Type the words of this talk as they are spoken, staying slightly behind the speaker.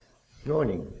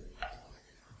Morning.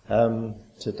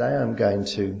 Today I'm going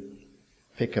to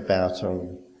pick about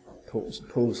on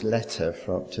Paul's letter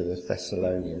to the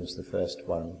Thessalonians, the first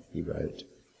one he wrote,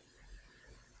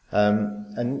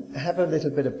 and have a little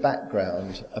bit of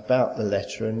background about the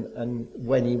letter and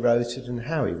when he wrote it and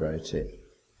how he wrote it.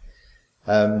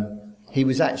 He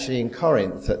was actually in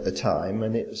Corinth at the time,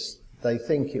 and they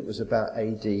think it was about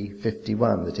AD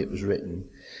 51 that it was written.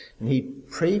 And he'd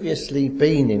previously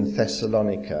been in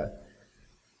Thessalonica,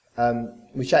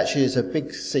 which actually is a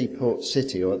big seaport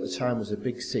city, or at the time was a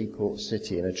big seaport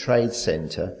city and a trade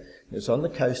centre. It was on the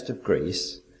coast of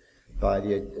Greece by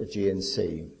the Aegean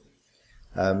Sea.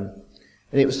 And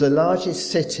it was the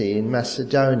largest city in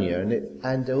Macedonia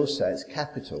and also its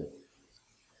capital.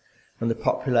 And the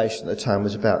population at the time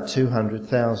was about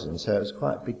 200,000, so it was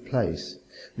quite a big place.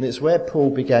 And it's where Paul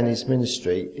began his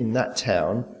ministry, in that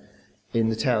town, in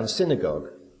the town synagogue.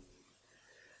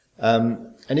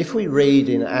 And if we read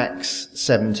in Acts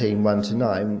 17,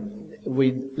 1-9,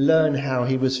 we learn how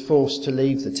he was forced to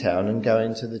leave the town and go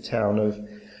into the town of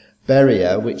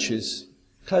Berea, which is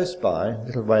close by, a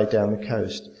little way down the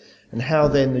coast, and how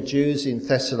then the Jews in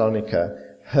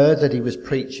Thessalonica heard that he was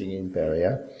preaching in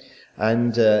Berea,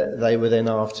 and they were then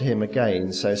after him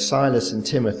again. So Silas and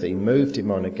Timothy moved him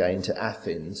on again to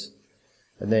Athens,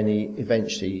 and then he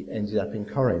eventually ended up in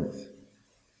Corinth.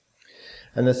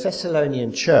 And the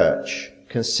Thessalonian church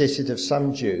consisted of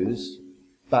some Jews,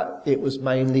 but it was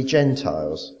mainly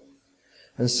Gentiles.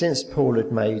 And since Paul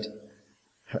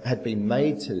had been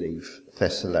made to leave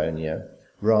Thessalonica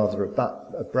rather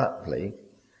abruptly,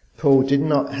 Paul did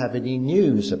not have any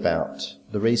news about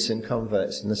the recent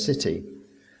converts in the city.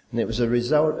 And it was a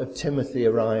result of Timothy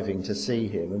arriving to see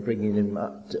him and bringing him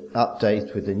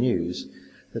update with the news,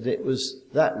 that it was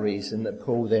that reason that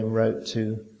Paul then wrote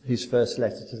to his first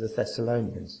letter to the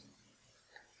Thessalonians.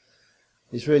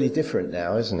 It's really different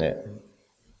now, isn't it?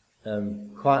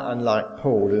 Quite unlike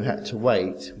Paul, who had to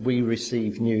wait, we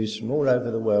receive news from all over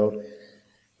the world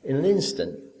in an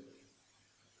instant.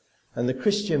 And the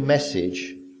Christian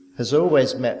message has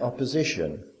always met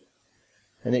opposition.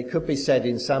 And it could be said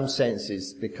in some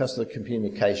senses, because the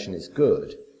communication is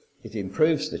good, it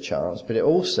improves the chance, but it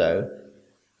also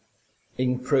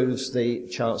improves the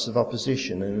chance of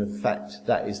opposition. And in fact,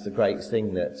 that is the great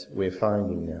thing that we're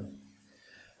finding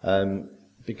now,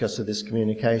 because of this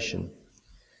communication.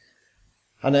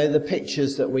 I know the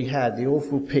pictures that we had, the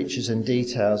awful pictures and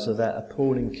details of that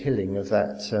appalling killing of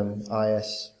that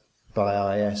IS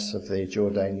of the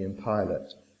Jordanian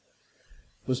pilot,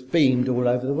 was beamed all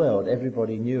over the world.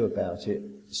 Everybody knew about it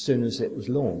as soon as it was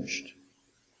launched.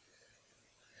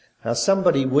 Now,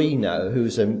 somebody we know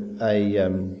who's a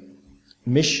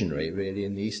missionary, really,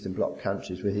 in the Eastern Bloc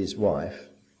countries with his wife,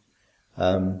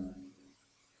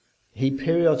 he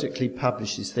periodically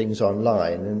publishes things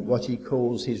online and what he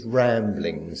calls his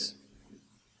ramblings.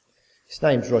 His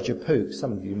name's Roger Pook.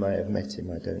 Some of you may have met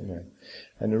him, I don't know.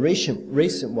 And the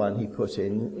recent one he put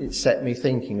in, it set me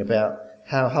thinking about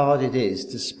how hard it is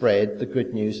to spread the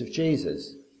good news of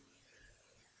Jesus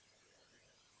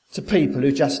to people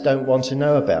who just don't want to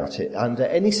know about it under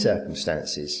any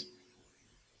circumstances.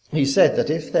 He said that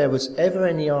if there was ever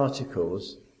any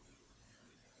articles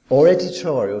or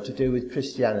editorial to do with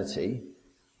Christianity,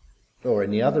 or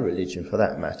any other religion for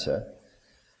that matter,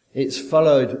 it's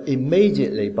followed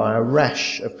immediately by a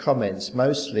rash of comments,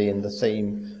 mostly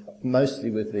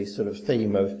with the sort of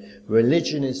theme of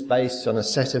religion is based on a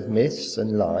set of myths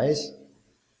and lies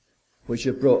which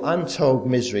have brought untold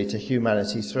misery to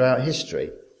humanity throughout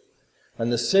history.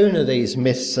 And the sooner these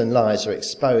myths and lies are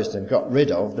exposed and got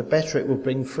rid of, the better it will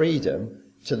bring freedom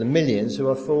to the millions who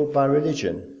are fooled by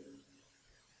religion.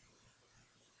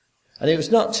 And it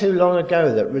was not too long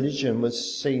ago that religion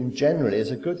was seen generally as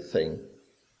a good thing,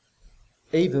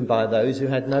 even by those who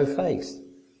had no faith.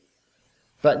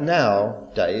 But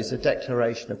nowadays, a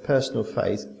declaration of personal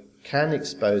faith can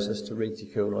expose us to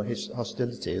ridicule or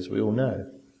hostility, as we all know.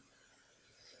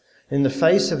 In the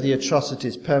face of the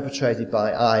atrocities perpetrated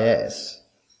by IS,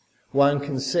 one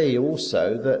can see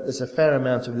also that there's a fair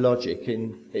amount of logic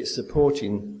in it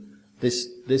supporting this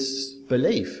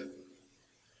belief,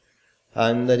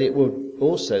 and that it will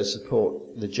also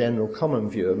support the general common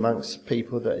view amongst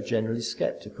people that are generally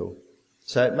sceptical.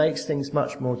 So it makes things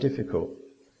much more difficult.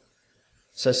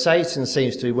 So Satan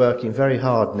seems to be working very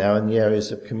hard now in the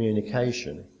areas of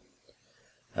communication.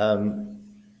 And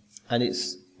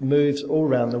it's moves all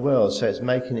around the world, so it's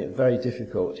making it very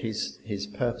difficult. His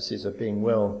purposes are being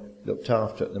well looked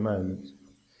after at the moment.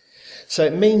 So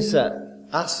it means that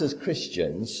us as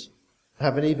Christians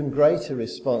have an even greater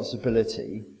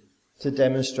responsibility to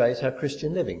demonstrate our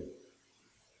Christian living.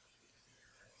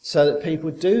 so that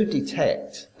people do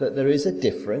detect that there is a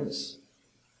difference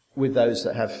with those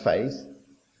that have faith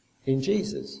in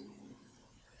Jesus.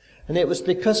 And it was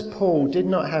because Paul did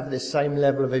not have this same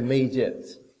level of immediate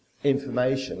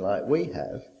information like we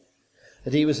have,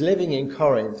 that he was living in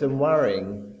Corinth and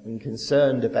worrying and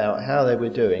concerned about how they were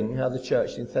doing, how the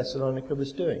church in Thessalonica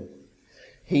was doing.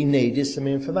 He needed some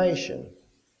information.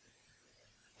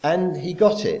 And he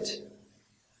got it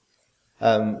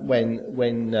when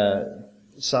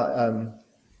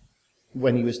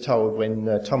he was told,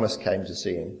 when Thomas came to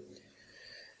see him.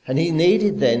 And he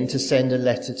needed then to send a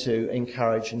letter to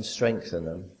encourage and strengthen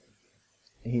them.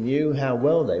 He knew how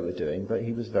well they were doing, but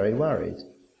he was very worried.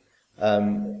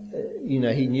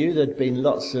 He knew there'd been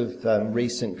lots of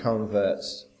recent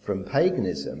converts from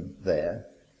paganism there,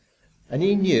 and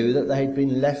he knew that they'd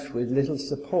been left with little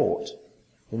support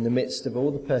in the midst of all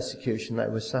the persecution they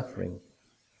were suffering.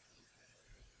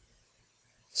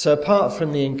 So apart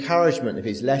from the encouragement of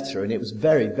his letter, and it was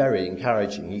very, very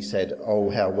encouraging, he said,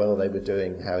 how well they were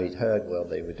doing, how he'd heard well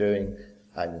they were doing,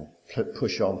 and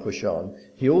push on.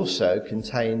 He also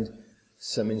contained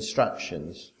some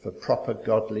instructions for proper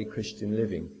godly Christian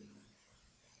living.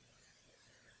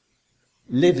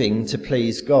 Living to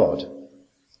please God.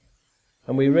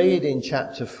 And we read in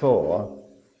chapter 4,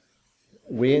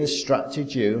 we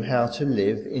instructed you how to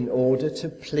live in order to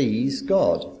please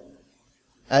God,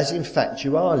 as in fact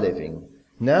you are living.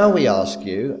 Now we ask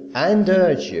you and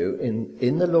urge you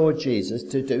in the Lord Jesus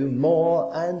to do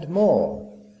more and more.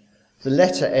 The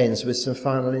letter ends with some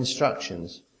final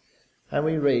instructions, and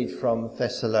we read from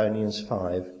Thessalonians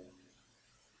 5.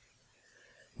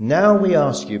 Now we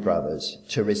ask you, brothers,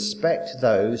 to respect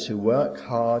those who work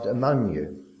hard among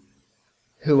you,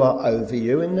 who are over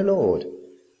you in the Lord,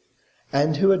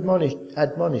 and who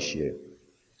admonish you.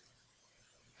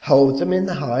 Hold them in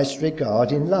the highest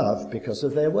regard in love because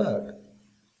of their work.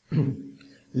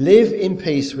 Live in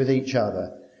peace with each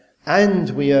other. And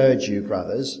we urge you,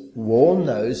 brothers, warn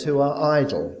those who are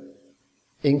idle.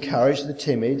 Encourage the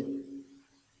timid.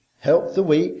 Help the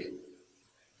weak.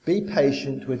 Be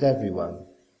patient with everyone.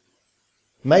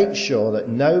 Make sure that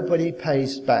nobody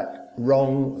pays back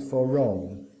wrong for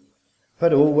wrong,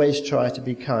 but always try to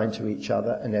be kind to each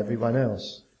other and everyone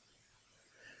else.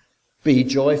 Be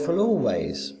joyful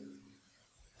always.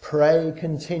 Pray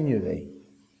continually.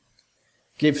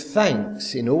 Give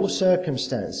thanks in all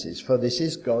circumstances, for this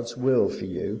is God's will for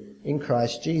you in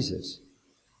Christ Jesus.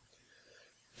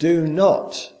 Do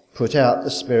not put out the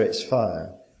Spirit's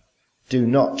fire. Do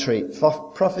not treat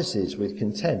prophecies with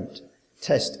contempt.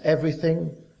 Test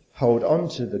everything. Hold on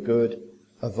to the good.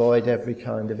 Avoid every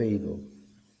kind of evil.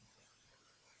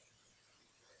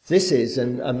 This is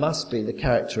and must be the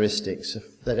characteristics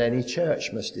that any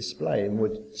church must display and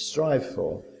would strive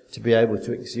for, to be able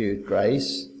to exude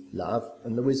grace, love,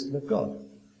 and the wisdom of God.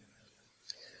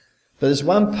 But there's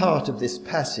one part of this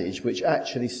passage which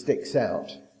actually sticks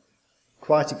out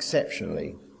quite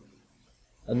exceptionally,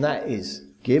 and that is,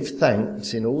 give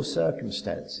thanks in all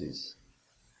circumstances,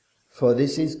 for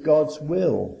this is God's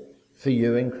will for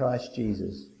you in Christ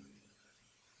Jesus.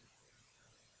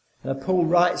 Now, Paul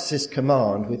writes this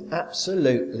command with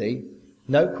absolutely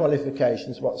no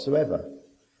qualifications whatsoever.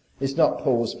 It's not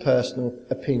Paul's personal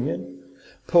opinion.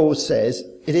 Paul says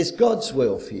it is God's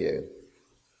will for you.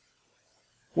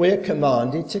 We are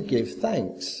commanded to give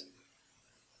thanks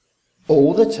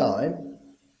all the time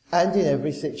and in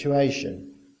every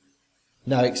situation.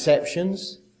 No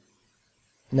exceptions,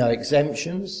 no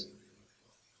exemptions,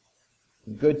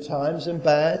 in good times and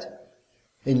bad,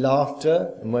 in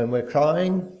laughter and when we're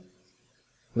crying.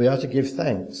 We are to give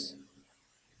thanks.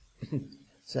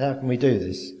 So how can we do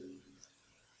this?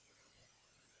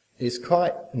 It's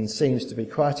quite, and seems to be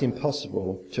quite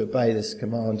impossible to obey this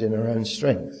command in our own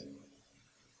strength.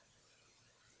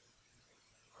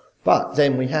 But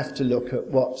then we have to look at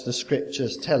what the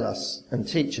scriptures tell us and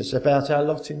teach us about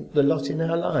the lot in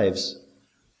our lives.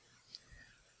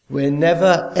 We're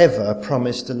never ever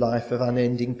promised a life of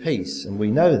unending peace, and we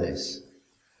know this.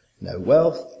 No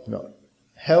wealth, not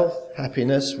health,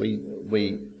 happiness,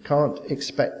 we can't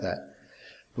expect that.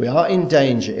 We are in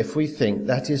danger if we think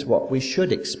that is what we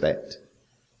should expect.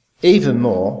 Even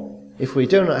more, if we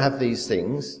do not have these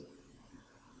things,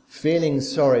 feeling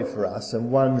sorry for us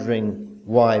and wondering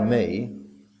why me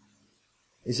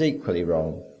is equally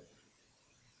wrong.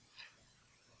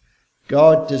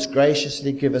 God does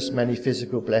graciously give us many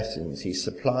physical blessings. He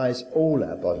supplies all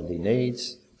our bodily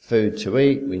needs. Food to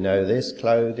eat, we know this,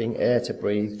 clothing, air to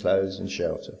breathe, clothes and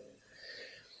shelter.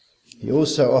 He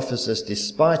also offers us,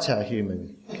 despite our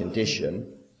human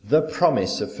condition, the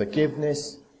promise of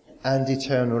forgiveness and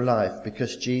eternal life,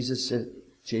 because Jesus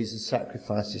Jesus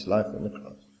sacrificed his life on the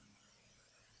cross.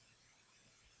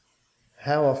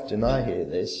 How often I hear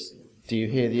this, do you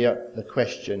hear the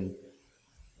question,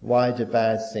 why do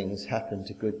bad things happen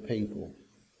to good people?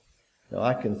 Now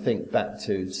I can think back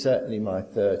to certainly my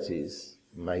 30s,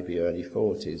 maybe early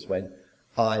 40s, when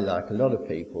I, like a lot of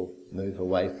people, move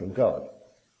away from God.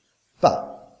 But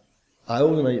I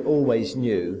always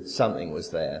knew something was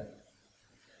there.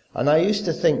 And I used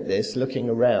to think this, looking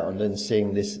around and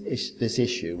seeing this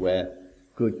issue where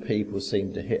good people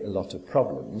seem to hit a lot of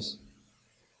problems,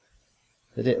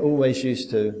 that it always used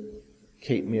to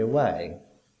keep me away.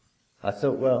 I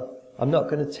thought, well, I'm not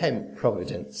going to tempt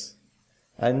Providence.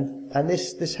 And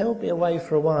this held me away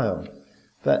for a while.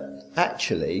 But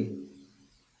actually,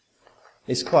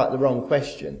 it's quite the wrong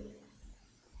question.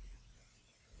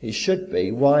 It should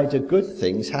be, why do good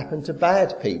things happen to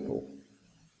bad people?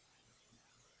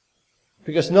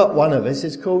 Because not one of us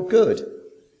is called good.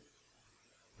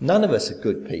 None of us are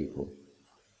good people.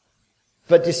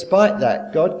 But despite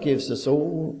that, God gives us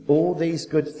all these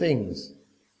good things.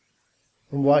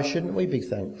 And why shouldn't we be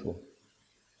thankful?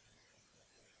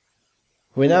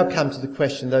 We now come to the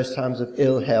question of those times of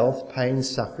ill health, pain,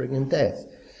 suffering and death.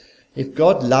 If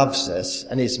God loves us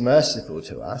and is merciful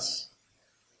to us,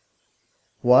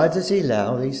 why does he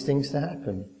allow these things to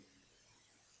happen?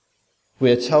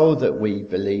 We are told that we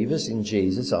believers in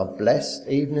Jesus are blessed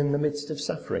even in the midst of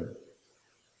suffering.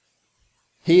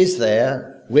 He is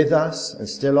there with us and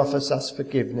still offers us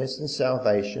forgiveness and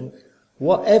salvation,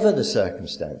 whatever the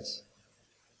circumstance.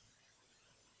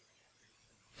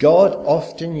 God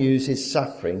often uses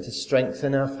suffering to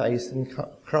strengthen our faith in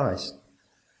Christ.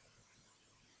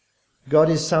 God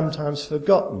is sometimes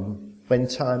forgotten when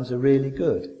times are really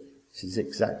good. This is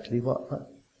exactly what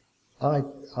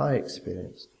I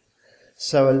experienced.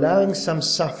 So allowing some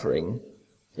suffering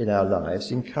in our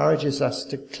lives encourages us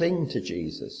to cling to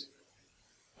Jesus,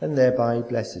 and thereby he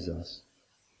blesses us.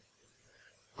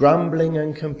 Grumbling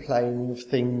and complaining of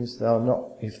things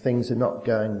if things are not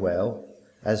going well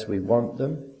as we want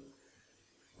them,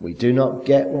 we do not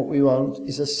get what we want,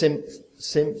 is a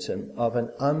symptom of an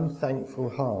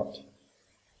unthankful heart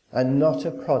and not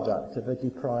a product of a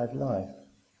deprived life.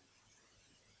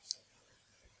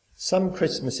 Some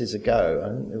Christmases ago, I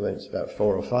think it was about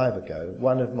 4 or 5 ago,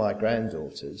 one of my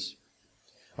granddaughters,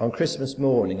 on Christmas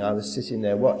morning I was sitting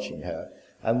there watching her,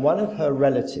 and one of her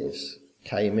relatives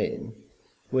came in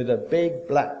with a big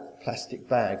black plastic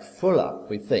bag full up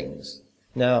with things.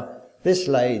 Now, this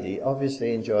lady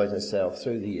obviously enjoyed herself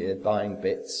through the year buying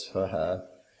bits for her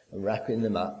and wrapping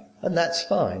them up, and that's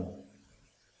fine.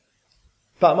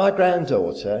 But my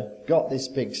granddaughter got this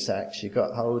big sack, she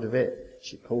got hold of it,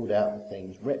 she pulled out the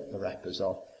things, ripped the wrappers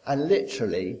off, and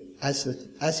literally, as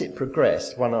it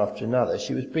progressed one after another,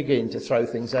 she was beginning to throw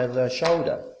things over her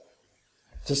shoulder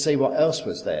to see what else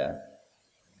was there.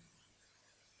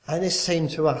 And this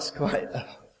seemed to us quite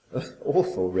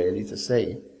awful, really, to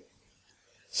see.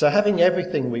 So having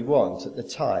everything we want at the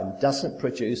time doesn't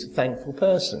produce a thankful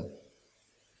person.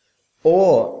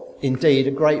 Or, indeed,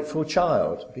 a grateful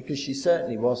child, because she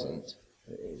certainly wasn't.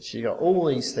 She got all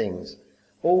these things,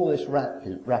 all this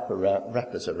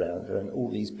wrappers around her, and all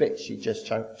these bits she just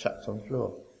chucked on the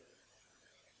floor.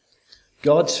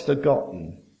 God's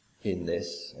forgotten in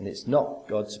this, and it's not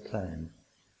God's plan.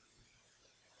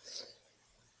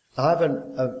 I have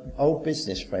an old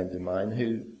business friend of mine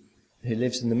who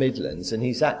lives in the Midlands, and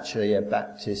he's actually a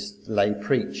Baptist lay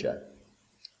preacher.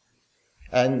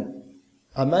 And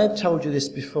I may have told you this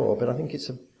before, but I think it's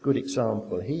a good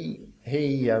example. He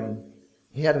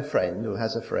had a friend, or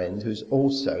has a friend, who's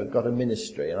also got a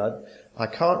ministry, and I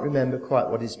can't remember quite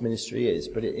what his ministry is,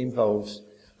 but it involves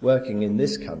working in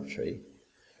this country,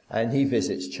 and he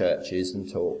visits churches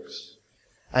and talks,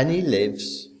 and he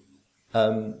lives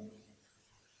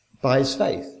by his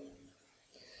faith.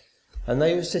 And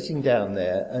they were sitting down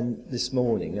there and this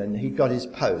morning, and he got his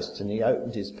post, and he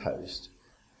opened his post.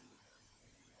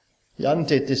 He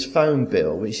undid this phone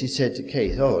bill, which he said to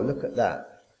Keith, "Oh, look at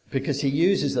that," because he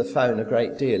uses the phone a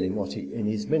great deal in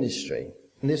his ministry.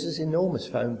 And this is an enormous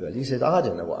phone bill. He said, "I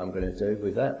don't know what I'm going to do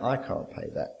with that. I can't pay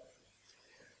that."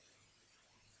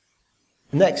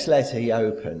 Next letter he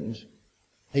opened,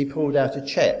 he pulled out a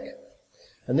cheque.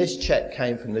 And this cheque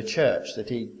came from the church that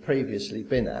he'd previously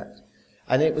been at.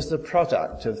 And it was the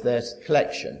product of their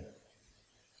collection.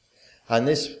 And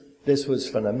this was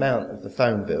for an amount of the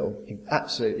phone bill,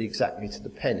 absolutely exactly to the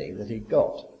penny that he'd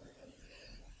got.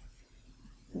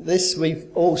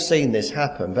 We've all seen this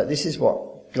happen, but this is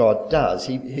what God does.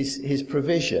 His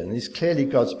provision is clearly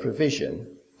God's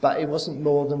provision, but it wasn't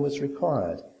more than was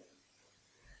required.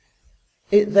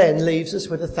 it then leaves us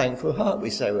with a thankful heart. We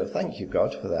say, well, thank you,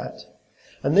 God, for that.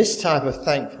 And this type of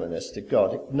thankfulness to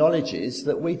God acknowledges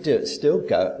that we still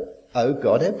owe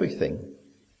God everything.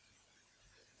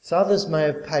 So others may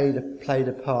have played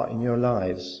a part in your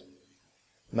lives,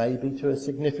 maybe to a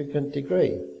significant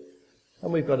degree.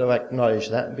 And we've got to acknowledge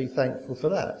that and be thankful for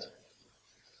that.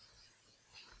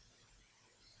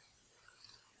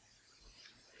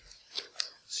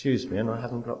 Excuse me, and I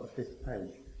haven't got the fifth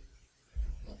page.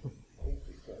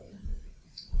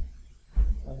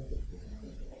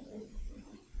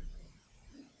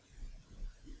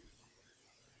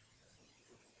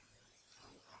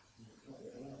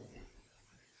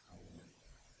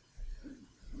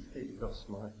 Lost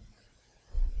my...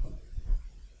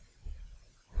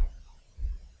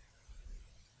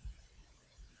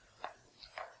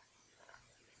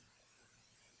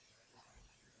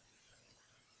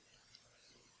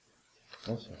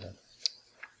 That's all right.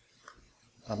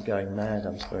 I'm going mad.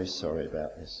 I'm very sorry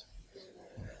about this.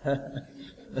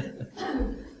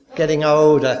 Getting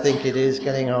old, I think it is,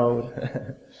 getting old.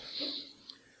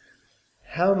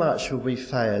 How much would we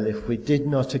fail if we did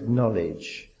not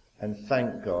acknowledge and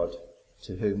thank God,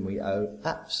 to whom we owe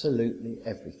absolutely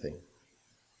everything?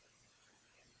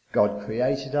 God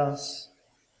created us.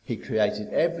 He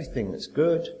created everything that's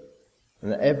good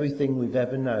and everything we've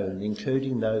ever known,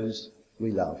 including those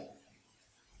we love.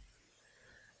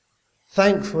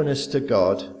 Thankfulness to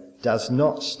God does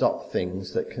not stop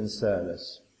things that concern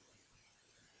us,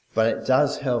 but it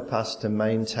does help us to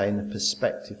maintain a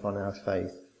perspective on our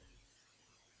faith.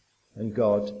 And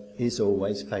God is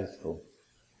always faithful.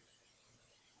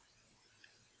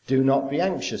 Do not be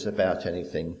anxious about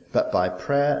anything, but by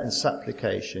prayer and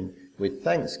supplication, with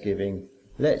thanksgiving,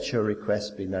 let your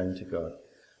requests be known to God.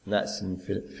 And that's in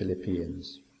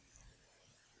Philippians.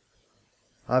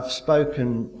 I've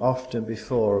spoken often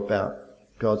before about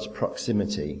God's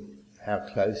proximity, how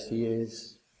close he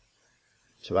is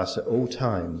to us at all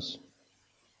times,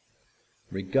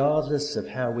 regardless of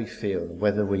how we feel,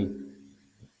 whether we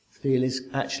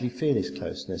actually feel his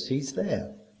closeness. He's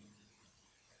there.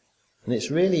 And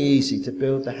it's really easy to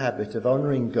build the habit of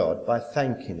honouring God by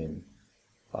thanking him,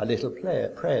 by little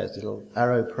prayers, little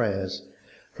arrow prayers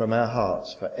from our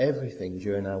hearts for everything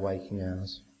during our waking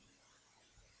hours.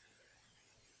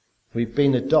 We've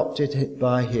been adopted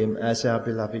by him as our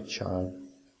beloved child,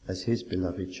 as his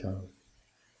beloved child.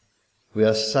 We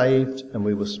are saved and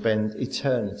we will spend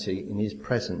eternity in his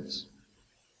presence.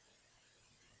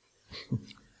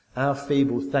 Our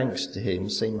feeble thanks to him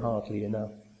seem hardly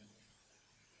enough.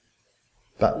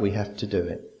 But we have to do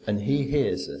it. And he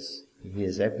hears us. He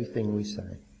hears everything we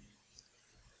say.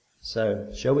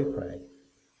 So, shall we pray?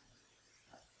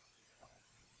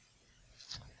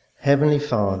 Heavenly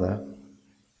Father,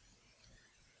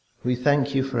 we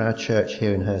thank you for our church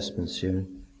here in Hurstmonceux.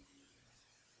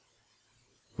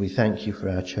 We thank you for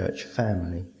our church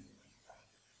family.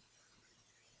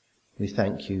 We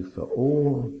thank you for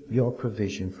all your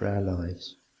provision for our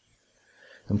lives.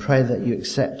 And pray that you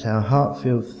accept our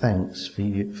heart-filled thanks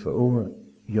for all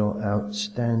your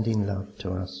outstanding love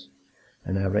to us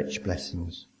and our rich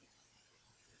blessings.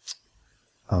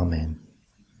 Amen.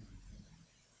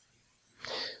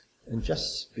 And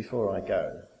just before I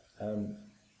go,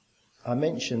 I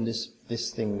mentioned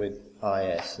this thing with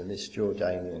IS and this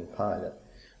Jordanian pilot.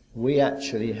 We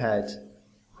actually had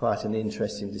quite an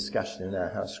interesting discussion in our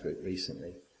house group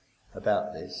recently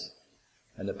about this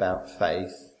and about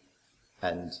faith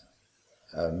and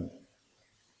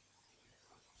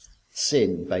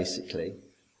sin, basically,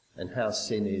 and how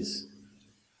sin is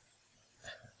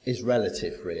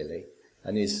relative, really,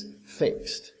 and is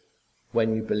fixed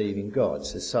when you believe in God.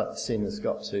 So sin has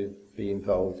got to be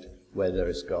involved where there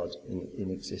is God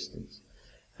in existence.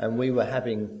 And we were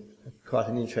having quite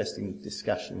an interesting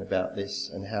discussion about this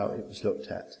and how it was looked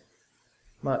at.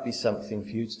 Might be something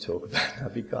for you to talk about.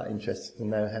 I'd be quite interested to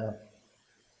know how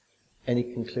any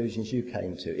conclusions you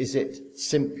came to. Is it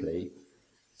simply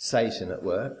Satan at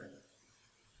work?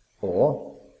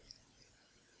 Or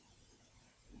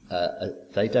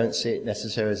they don't see it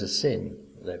necessarily as a sin.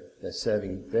 They're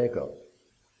serving their God.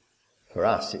 For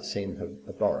us, it seemed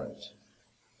abhorrent.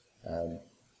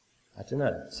 I don't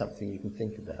know, something you can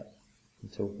think about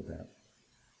and talk about.